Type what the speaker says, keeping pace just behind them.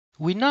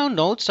We now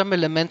note some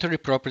elementary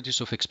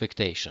properties of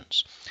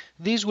expectations.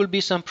 These will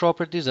be some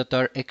properties that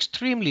are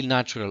extremely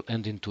natural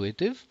and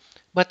intuitive,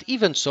 but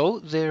even so,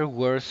 they're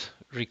worth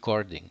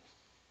recording.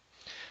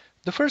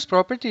 The first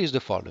property is the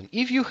following.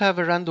 If you have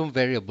a random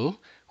variable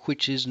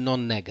which is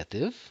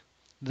non-negative,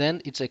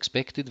 then its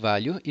expected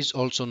value is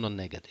also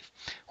non-negative.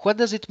 What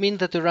does it mean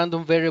that a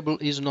random variable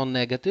is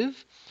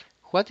non-negative?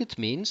 What it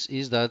means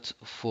is that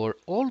for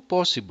all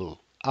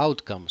possible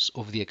outcomes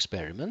of the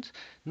experiment,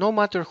 no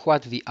matter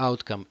what the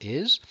outcome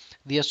is,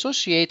 the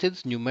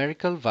associated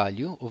numerical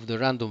value of the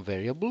random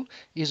variable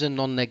is a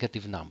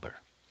non-negative number.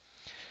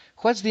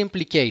 What's the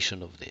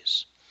implication of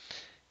this?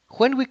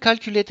 When we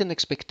calculate an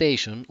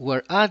expectation,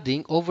 we're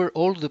adding over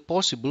all the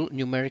possible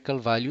numerical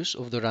values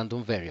of the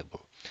random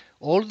variable.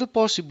 All the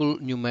possible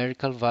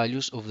numerical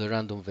values of the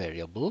random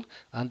variable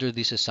under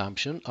this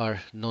assumption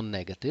are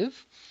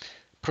non-negative.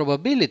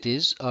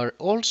 Probabilities are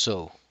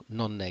also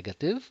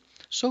non-negative,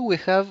 so we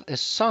have a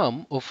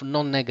sum of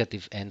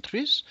non-negative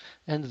entries,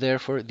 and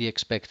therefore the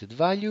expected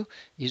value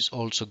is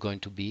also going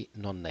to be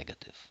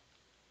non-negative.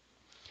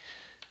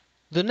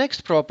 The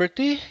next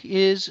property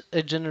is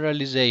a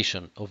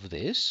generalization of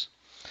this.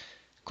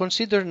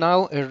 Consider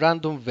now a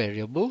random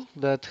variable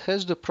that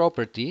has the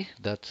property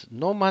that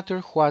no matter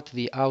what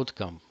the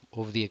outcome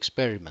of the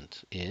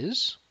experiment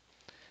is,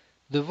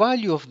 the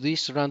value of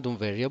this random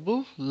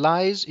variable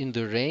lies in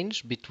the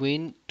range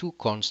between two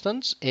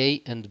constants,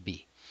 a and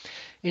b.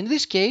 In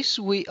this case,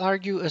 we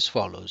argue as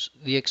follows.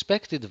 The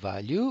expected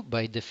value,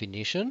 by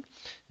definition,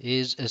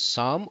 is a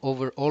sum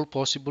over all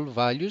possible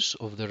values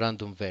of the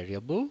random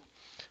variable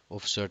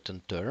of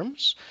certain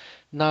terms.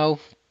 Now,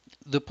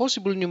 the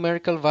possible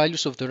numerical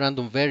values of the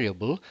random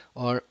variable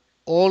are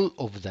all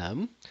of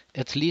them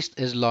at least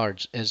as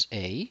large as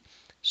a,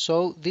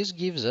 so this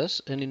gives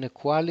us an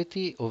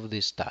inequality of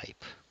this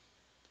type.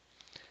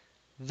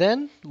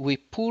 Then we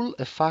pull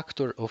a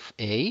factor of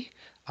a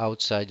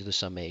outside the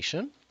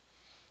summation.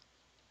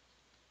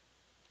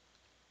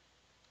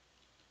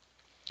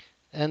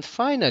 And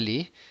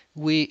finally,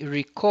 we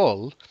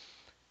recall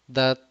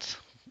that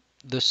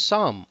the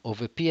sum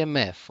of a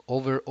PMF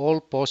over all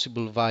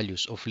possible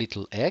values of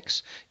little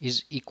x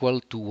is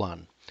equal to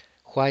 1.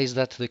 Why is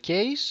that the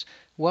case?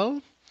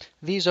 Well,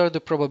 these are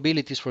the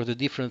probabilities for the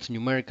different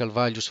numerical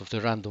values of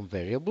the random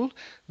variable.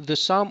 The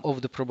sum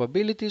of the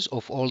probabilities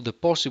of all the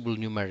possible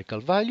numerical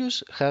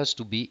values has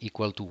to be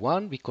equal to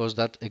 1 because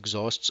that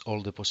exhausts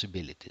all the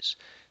possibilities.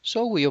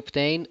 So we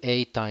obtain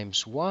a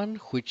times 1,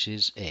 which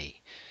is a.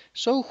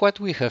 So what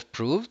we have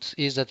proved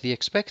is that the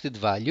expected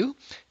value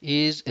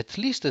is at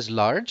least as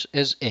large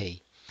as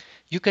a.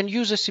 You can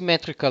use a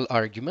symmetrical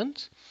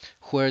argument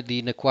where the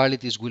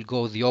inequalities will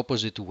go the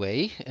opposite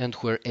way and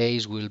where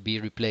a's will be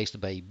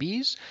replaced by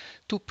b's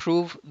to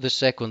prove the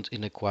second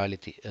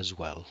inequality as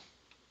well.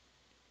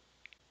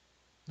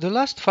 The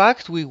last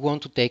fact we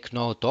want to take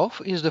note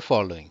of is the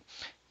following.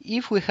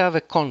 If we have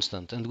a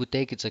constant and we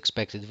take its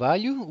expected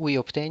value, we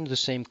obtain the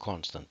same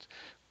constant.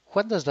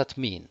 What does that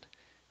mean?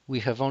 We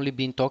have only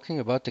been talking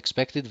about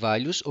expected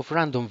values of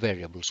random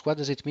variables. What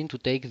does it mean to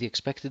take the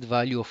expected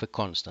value of a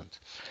constant?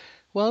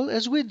 Well,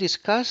 as we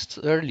discussed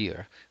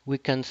earlier, we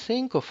can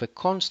think of a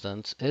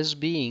constant as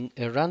being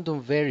a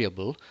random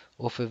variable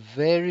of a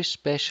very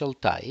special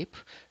type,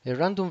 a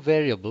random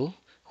variable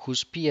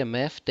whose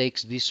PMF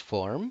takes this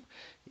form.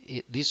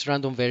 This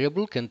random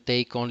variable can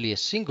take only a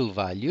single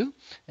value,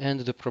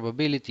 and the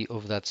probability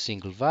of that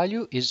single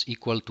value is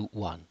equal to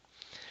 1.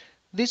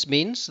 This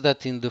means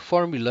that in the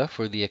formula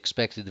for the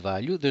expected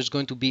value, there's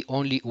going to be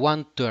only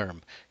one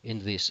term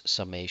in this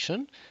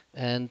summation,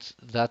 and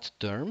that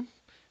term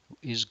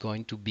is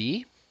going to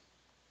be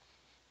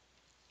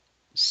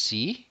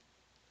c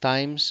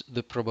times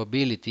the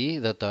probability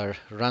that our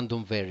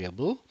random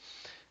variable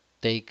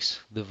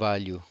takes the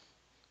value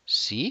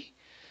c.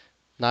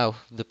 Now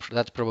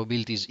that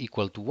probability is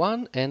equal to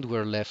 1 and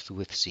we're left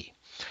with c.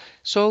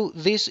 So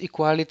this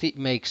equality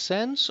makes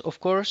sense, of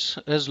course,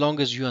 as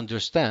long as you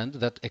understand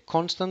that a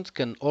constant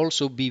can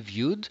also be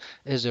viewed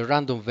as a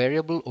random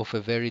variable of a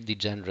very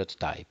degenerate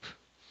type.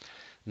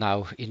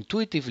 Now,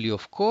 intuitively,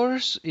 of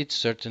course, it's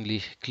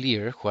certainly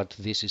clear what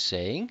this is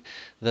saying,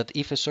 that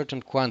if a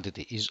certain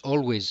quantity is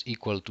always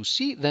equal to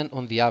c, then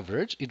on the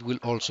average, it will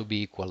also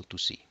be equal to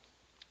c.